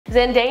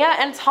Zendaya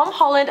and Tom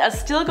Holland are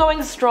still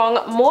going strong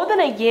more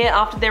than a year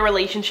after their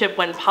relationship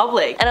went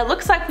public, and it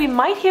looks like we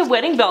might hear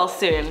wedding bells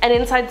soon. An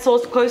inside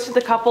source close to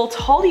the couple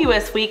told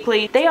US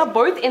Weekly they are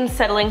both in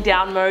settling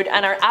down mode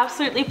and are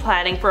absolutely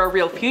planning for a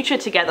real future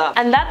together,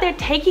 and that they're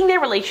taking their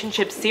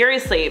relationship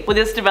seriously. With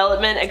this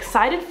development,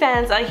 excited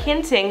fans are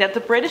hinting that the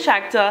British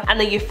actor and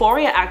the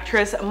Euphoria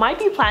actress might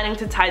be planning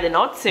to tie the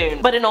knot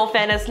soon. But in all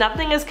fairness,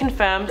 nothing is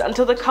confirmed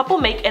until the couple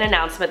make an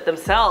announcement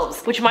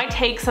themselves, which might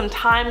take some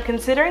time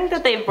considering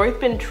that they've both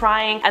been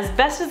trying as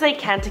best as they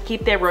can to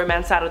keep their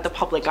romance out of the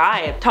public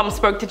eye. Tom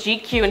spoke to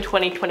GQ in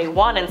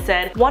 2021 and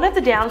said, "One of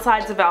the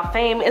downsides of our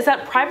fame is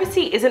that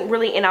privacy isn't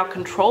really in our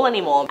control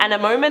anymore, and a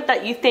moment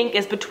that you think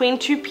is between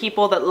two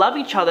people that love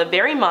each other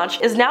very much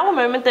is now a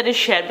moment that is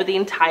shared with the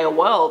entire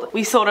world.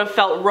 We sort of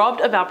felt robbed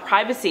of our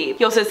privacy."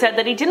 He also said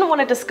that he didn't want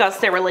to discuss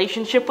their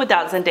relationship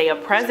without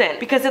Zendaya present,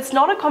 because it's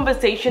not a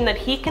conversation that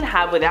he can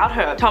have without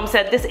her. Tom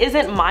said, "This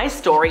isn't my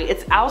story,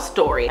 it's our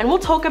story, and we'll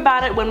talk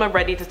about it when we're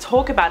ready to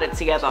talk about it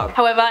together."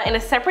 However, in a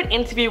separate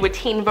interview with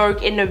Teen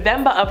Vogue in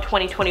November of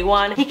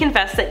 2021, he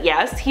confessed that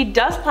yes, he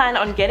does plan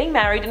on getting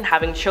married and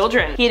having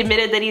children. He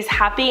admitted that he's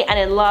happy and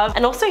in love,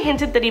 and also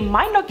hinted that he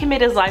might not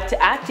commit his life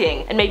to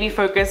acting and maybe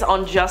focus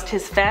on just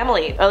his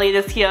family.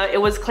 Earlier this year,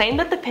 it was claimed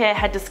that the pair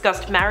had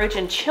discussed marriage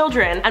and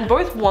children and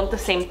both want the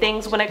same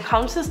things when it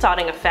comes to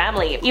starting a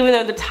family, even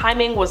though the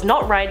timing was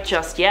not right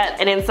just yet.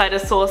 An insider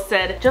source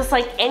said, just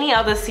like any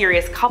other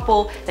serious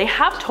couple, they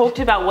have talked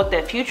about what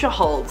their future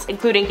holds,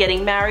 including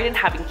getting married and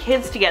having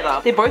kids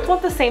together. They both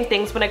want the same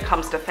things when it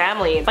comes to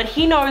family, but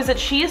he knows that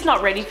she is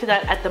not ready for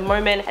that at the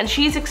moment, and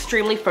she is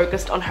extremely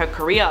focused on her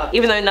career.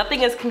 Even though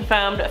nothing is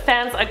confirmed,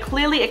 fans are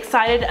clearly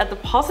excited at the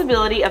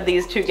possibility of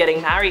these two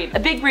getting married. A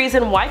big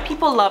reason why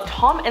people love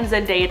Tom and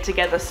Zendaya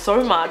together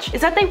so much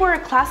is that they were a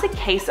classic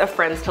case of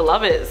friends to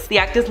lovers. The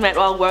actors met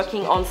while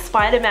working on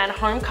Spider-Man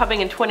Homecoming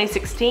in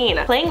 2016,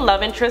 playing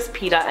love interests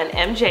Peter and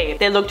MJ.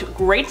 They looked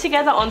great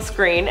together on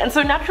screen, and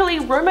so naturally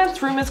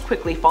romance rumors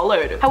quickly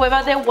followed.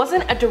 However, there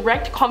wasn't a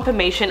direct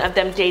confirmation of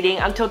them dating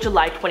until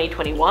July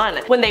 2021,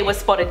 when they were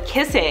spotted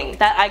kissing.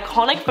 That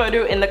iconic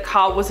photo in the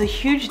car was a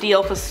huge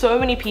deal for so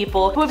many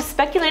people who have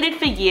speculated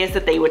for years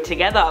that they were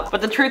together.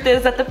 But the truth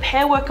is that the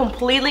pair were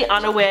completely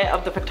unaware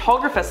of the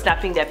photographer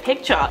snapping their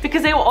picture,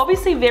 because they were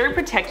obviously very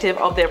protective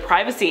of their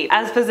privacy.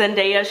 As for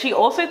Zendaya, she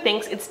also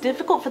thinks it's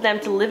difficult for them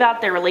to live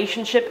out their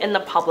relationship in the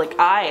public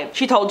eye.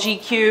 She told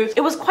GQ,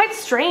 "It was quite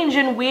strange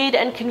and weird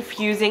and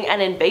confusing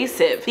and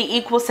invasive. The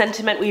equal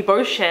sentiment we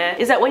both share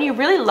is that when you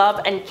really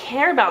love and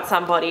care about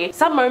somebody,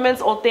 some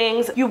moments or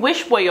things you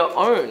wish were your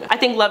own. I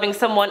think loving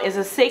someone is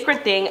a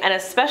sacred thing and a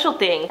special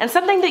thing, and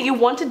something that you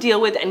want to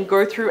deal with and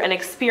go through and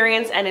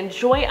experience and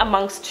enjoy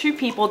amongst two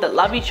people that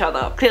love each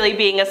other. Clearly,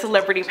 being a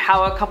celebrity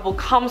power couple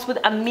comes with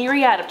a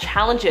myriad of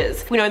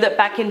challenges. We know that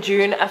back in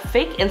June, a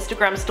fake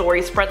Instagram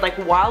story spread like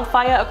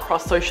wildfire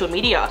across social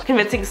media,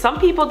 convincing some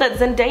people that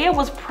Zendaya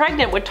was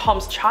pregnant with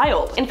Tom's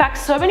child. In fact,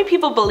 so many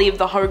people believed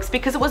the hoax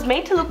because it was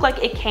made to look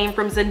like it came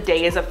from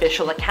Zendaya's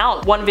official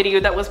account. One video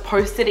that was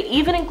posted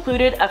even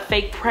included a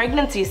fake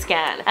pregnancy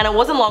scan, and it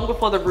wasn't long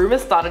before the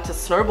rumors started to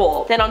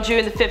snowball. Then on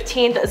June the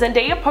 15th,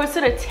 Zendaya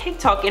posted a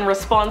TikTok in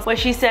response where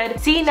she said,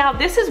 "See, now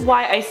this is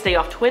why I stay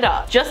off Twitter.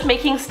 Just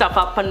making stuff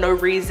up for no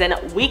reason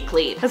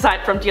weekly."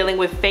 Aside from dealing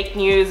with fake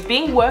news,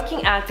 being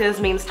working actors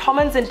means Tom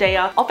and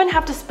Zendaya often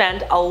have to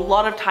spend a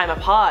lot of time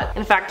apart.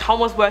 In fact, Tom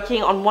was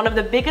working on one of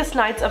the biggest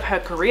nights of her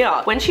career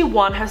when she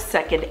won her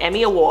second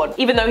Emmy Award.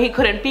 Even though he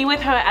couldn't be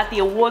with her at the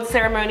awards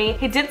ceremony,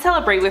 he did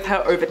celebrate with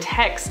her over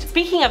text.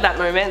 Speaking of that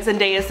moment,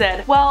 Zendaya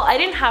said, "Well, I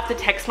didn't have to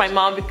text my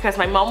mom because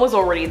my mom was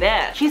already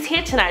there. She's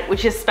here tonight,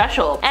 which is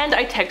special, and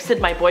I texted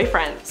my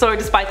boyfriend." So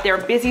despite their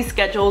busy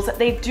schedules,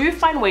 they do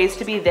find ways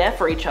to be there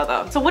for each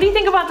other. So what do you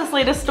think about this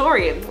latest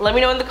story? Let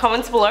me know in the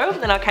comments below,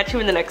 and I'll catch you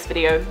in the next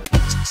video.